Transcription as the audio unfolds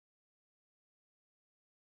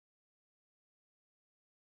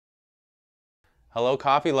Hello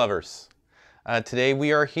coffee lovers. Today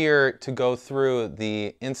we are here to go through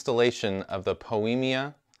the installation of the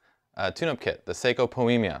Poemia tune-up kit, the Saeco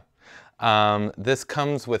Poemia. This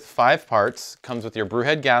comes with 5 parts. Comes with your brew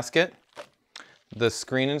head gasket, the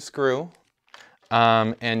screen and screw,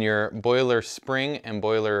 and your boiler spring and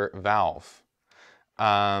boiler valve.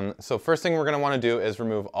 So first thing we're going to want to do is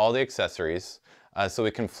remove all the accessories so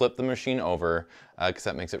we can flip the machine over because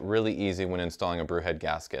that makes it really easy when installing a brew head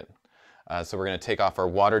gasket. So we're going to take off our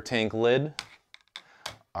water tank lid,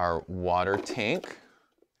 our water tank.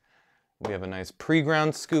 We have a nice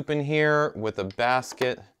pre-ground scoop in here with a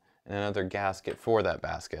basket and another gasket for that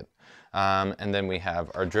basket. And then we have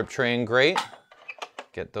our drip tray and grate.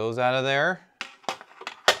 Get those out of there.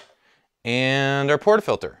 And our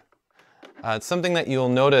portafilter. It's something that you'll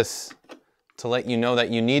notice to let you know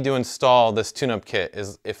that you need to install this tune-up kit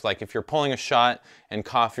is if you're pulling a shot and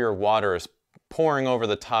coffee or water is pouring over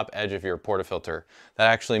the top edge of your portafilter, that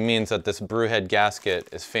actually means that this brew head gasket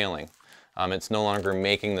is failing. It's no longer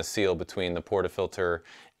making the seal between the portafilter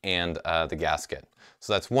and the gasket.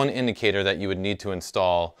 So that's one indicator that you would need to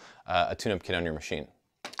install a tune-up kit on your machine.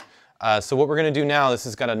 So what we're going to do now, this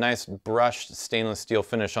has got a nice brushed stainless steel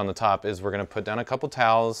finish on the top, is we're going to put down a couple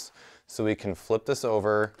towels so we can flip this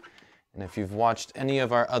over. And if you've watched any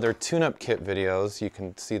of our other tune-up kit videos, you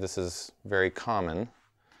can see this is very common.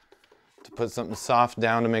 To put something soft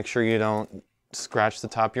down to make sure you don't scratch the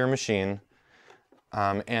top of your machine.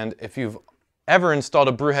 And if you've ever installed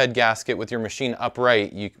a brew head gasket with your machine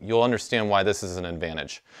upright, you'll understand why this is an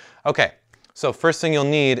advantage. Okay, so first thing you'll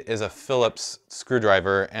need is a Phillips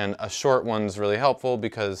screwdriver, and a short one's really helpful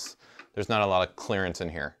because there's not a lot of clearance in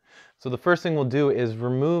here. So the first thing we'll do is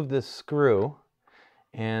remove this screw,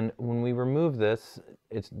 and when we remove this,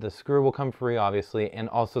 the screw will come free obviously, and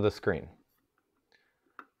also the screen.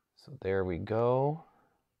 So there we go.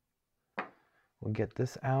 We'll get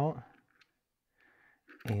this out,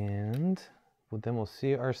 and then we'll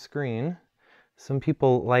see our screen. Some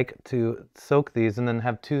people like to soak these and then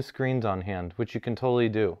have 2 screens on hand, which you can totally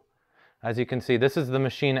do. As you can see, this is the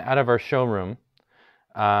machine out of our showroom.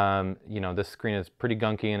 You know, this screen is pretty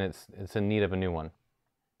gunky and it's in need of a new one.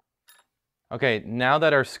 Okay, now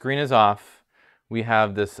that our screen is off, we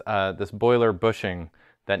have this boiler bushing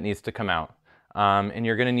that needs to come out. And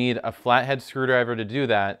you're going to need a flathead screwdriver to do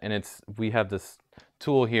that, and we have this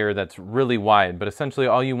tool here that's really wide, but essentially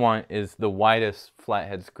all you want is the widest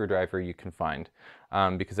flathead screwdriver you can find,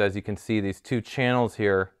 because as you can see, these 2 channels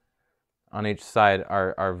here on each side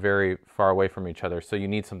are very far away from each other, so you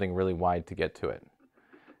need something really wide to get to it,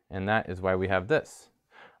 and that is why we have this.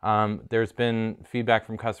 There's been feedback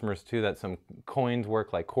from customers too that some coins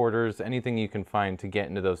work, like quarters, anything you can find to get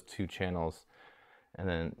into those 2 channels and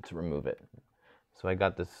then to remove it. So I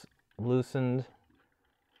got this loosened,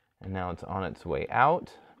 and now it's on its way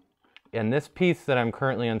out. And this piece that I'm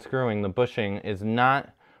currently unscrewing, the bushing, is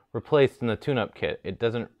not replaced in the tune-up kit. It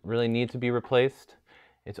doesn't really need to be replaced.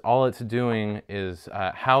 All it's doing is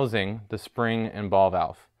housing the spring and ball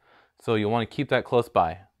valve. So you'll want to keep that close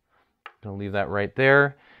by. I'm going to leave that right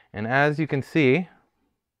there. And as you can see,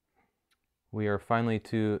 we are finally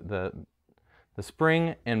to the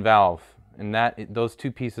spring and valve. And those 2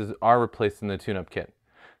 pieces are replaced in the tune-up kit.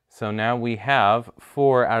 So now we have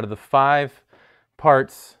 4 out of the 5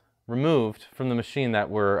 parts removed from the machine that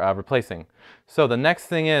we're replacing. So the next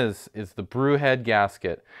thing is the brew head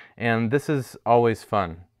gasket. And this is always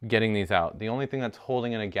fun, getting these out. The only thing that's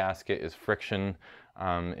holding in a gasket is friction.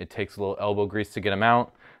 It takes a little elbow grease to get them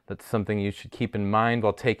out. That's something you should keep in mind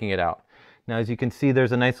while taking it out. Now as you can see,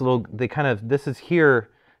 there's a nice little, this is here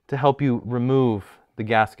to help you remove the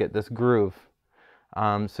gasket, this groove.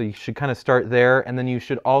 So you should kind of start there, and then you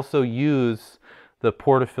should also use the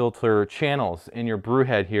portafilter channels in your brew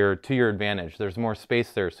head here to your advantage. There's more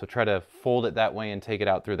space there, so try to fold it that way and take it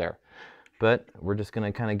out through there. But we're just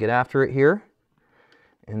going to kind of get after it here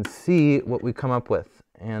and see what we come up with.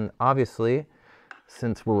 And obviously,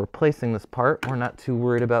 since we're replacing this part, we're not too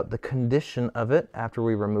worried about the condition of it after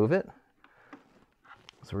we remove it.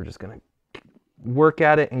 So we're just going to work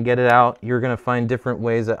at it and get it out. You're going to find different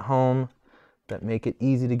ways at home that make it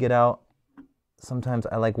easy to get out. Sometimes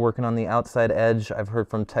I like working on the outside edge. I've heard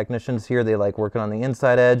from technicians here they like working on the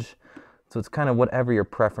inside edge. So it's kind of whatever your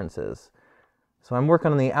preference is. So I'm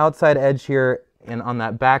working on the outside edge here and on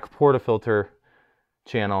that back portafilter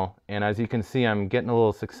channel. And as you can see, I'm getting a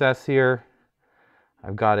little success here.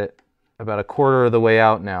 I've got it about 1/4 of the way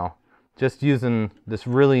out now, just using this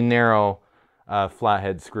really narrow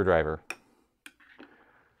flathead screwdriver.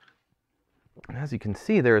 And as you can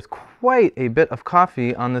see, there is quite a bit of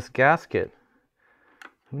coffee on this gasket.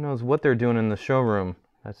 Who knows what they're doing in the showroom?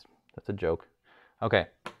 That's a joke. Okay,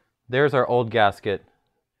 there's our old gasket.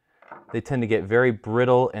 They tend to get very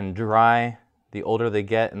brittle and dry the older they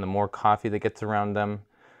get and the more coffee that gets around them.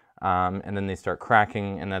 And then they start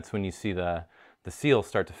cracking, and that's when you see the seals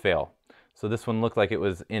start to fail. So this one looked like it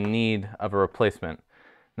was in need of a replacement.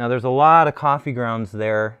 Now there's a lot of coffee grounds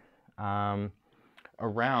there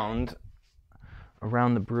around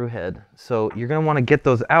the brew head. So you're going to want to get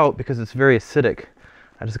those out because it's very acidic.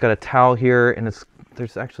 I just got a towel here, and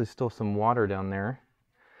there's actually still some water down there.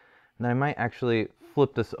 And I might actually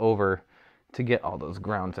flip this over to get all those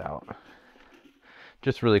grounds out.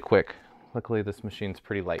 Just really quick. Luckily this machine's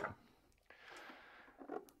pretty light.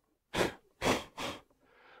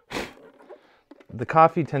 The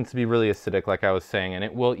coffee tends to be really acidic, like I was saying, and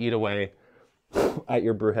it will eat away at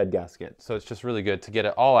your brew head gasket. So it's just really good to get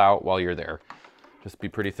it all out while you're there. Just be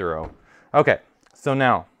pretty thorough. Okay, so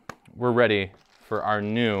now we're ready for our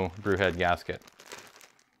new brew head gasket.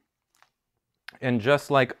 And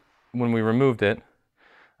just like when we removed it,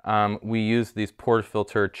 we used these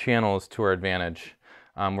portafilter channels to our advantage.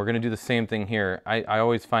 We're going to do the same thing here. I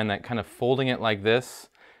always find that kind of folding it like this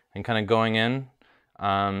and kind of going in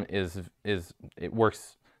it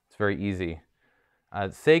works. It's very easy.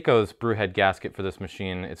 Saeco's brew head gasket for this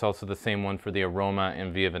machine, it's also the same one for the Aroma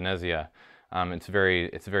and Via Venezia. It's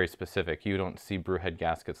very specific. You don't see brew head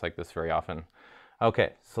gaskets like this very often.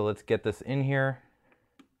 Okay, so let's get this in here.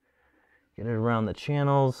 Get it around the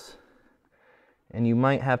channels. And you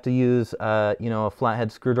might have to use a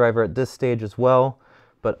flathead screwdriver at this stage as well.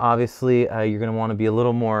 But obviously you're going to want to be a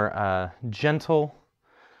little more gentle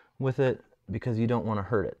with it because you don't want to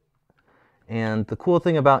hurt it. And the cool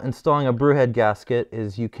thing about installing a brew head gasket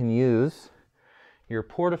is you can use your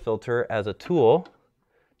portafilter as a tool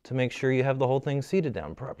to make sure you have the whole thing seated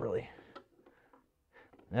down properly.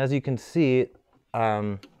 As you can see,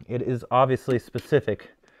 it is obviously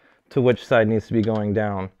specific to which side needs to be going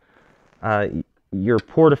down. Your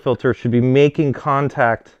portafilter should be making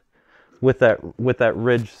contact with that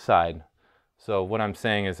ridge side. So what I'm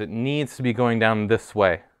saying is it needs to be going down this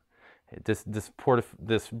way. This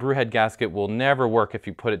brew head gasket will never work if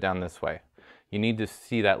you put it down this way. You need to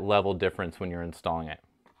see that level difference when you're installing it.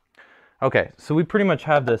 Okay, so we pretty much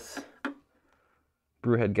have this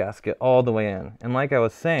brew head gasket all the way in. And like I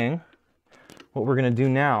was saying, what we're going to do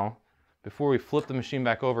now, before we flip the machine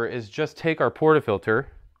back over, is just take our portafilter,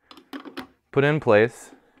 put it in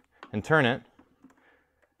place, and turn it.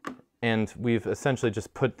 And we've essentially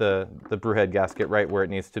just put the brew head gasket right where it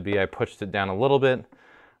needs to be. I pushed it down a little bit,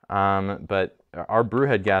 but our brew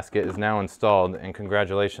head gasket is now installed, and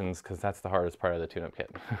congratulations, because that's the hardest part of the tune-up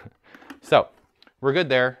kit. So, we're good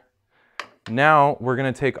there. Now we're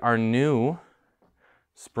going to take our new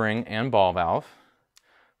spring and ball valve,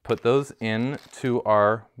 put those into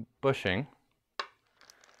our bushing.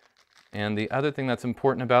 And the other thing that's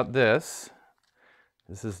important about this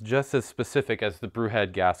is just as specific as the brew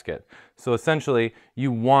head gasket. So essentially,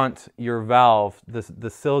 you want your valve, the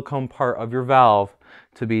silicone part of your valve,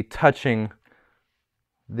 to be touching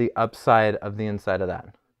the upside of the inside of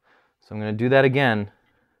that. So I'm going to do that again.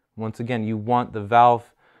 Once again, you want the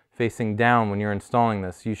valve facing down when you're installing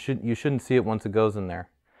this. You shouldn't see it once it goes in there.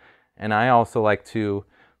 And I also like to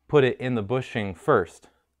put it in the bushing first.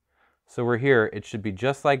 So we're here, it should be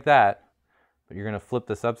just like that, but you're going to flip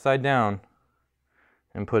this upside down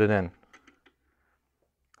and put it in.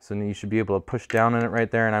 So then you should be able to push down in it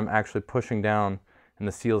right there, and I'm actually pushing down and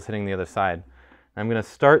the seal's hitting the other side. I'm going to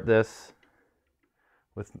start this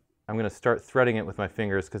with, I'm going to start threading it with my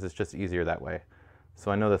fingers because it's just easier that way.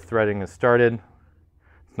 So I know the threading is started.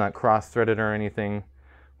 It's not cross-threaded or anything,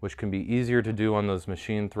 which can be easier to do on those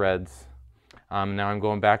machine threads. Now I'm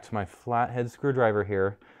going back to my flathead screwdriver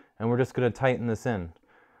here, and we're just going to tighten this in.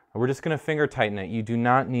 We're just going to finger tighten it. You do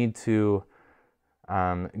not need to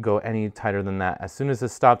go any tighter than that. As soon as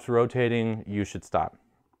this stops rotating, you should stop.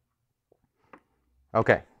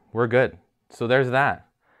 Okay, we're good. So there's that.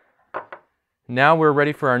 Now we're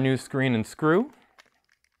ready for our new screen and screw,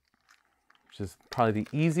 which is probably the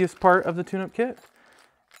easiest part of the tune-up kit.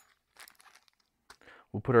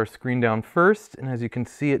 We'll put our screen down first, and as you can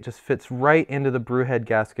see, it just fits right into the brew head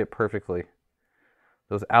gasket perfectly.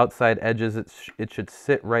 Those outside edges, it should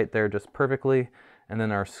sit right there just perfectly, and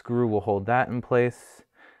then our screw will hold that in place.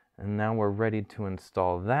 And now we're ready to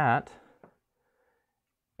install that.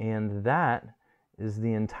 And that is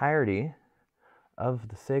the entirety of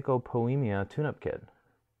the Saeco Poemia tune-up kit.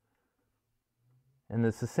 And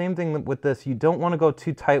it's the same thing with this. You don't want to go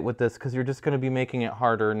too tight with this because you're just going to be making it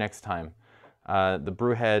harder next time. The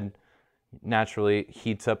brew head naturally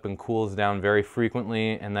heats up and cools down very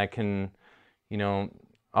frequently, and that can,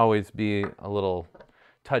 always be a little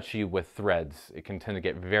touchy with threads. It can tend to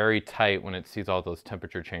get very tight when it sees all those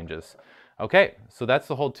temperature changes. Okay, so that's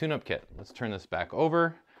the whole tune-up kit. Let's turn this back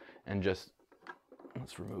over and just,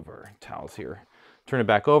 let's remove our towels here. Turn it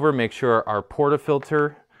back over, make sure our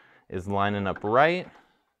portafilter is lining up right.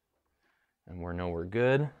 And we're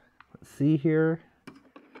good. Let's see here.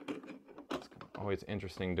 It's always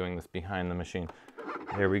interesting doing this behind the machine.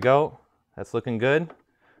 There we go. That's looking good.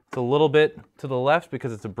 It's a little bit to the left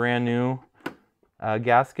because it's a brand new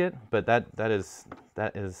gasket, but that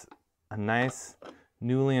is a nice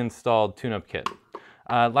newly installed tune-up kit.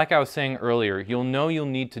 Like I was saying earlier, you'll know you'll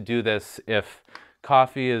need to do this if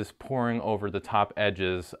coffee is pouring over the top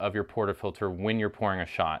edges of your portafilter when you're pouring a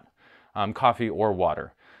shot, coffee or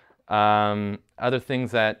water. Other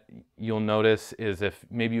things that you'll notice is if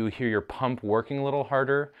maybe you hear your pump working a little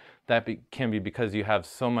harder, that can be because you have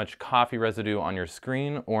so much coffee residue on your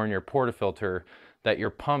screen or in your portafilter that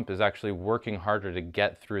your pump is actually working harder to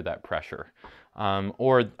get through that pressure.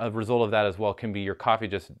 Or a result of that as well can be your coffee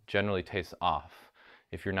just generally tastes off.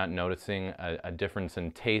 If you're not noticing a difference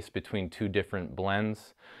in taste between two different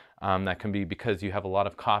blends, that can be because you have a lot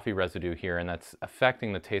of coffee residue here and that's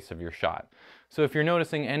affecting the taste of your shot. So if you're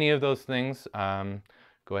noticing any of those things,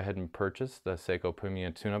 go ahead and purchase the Saeco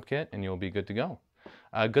Poemia tune-up kit and you'll be good to go.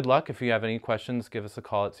 Good luck. If you have any questions, give us a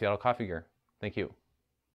call at Seattle Coffee Gear. Thank you.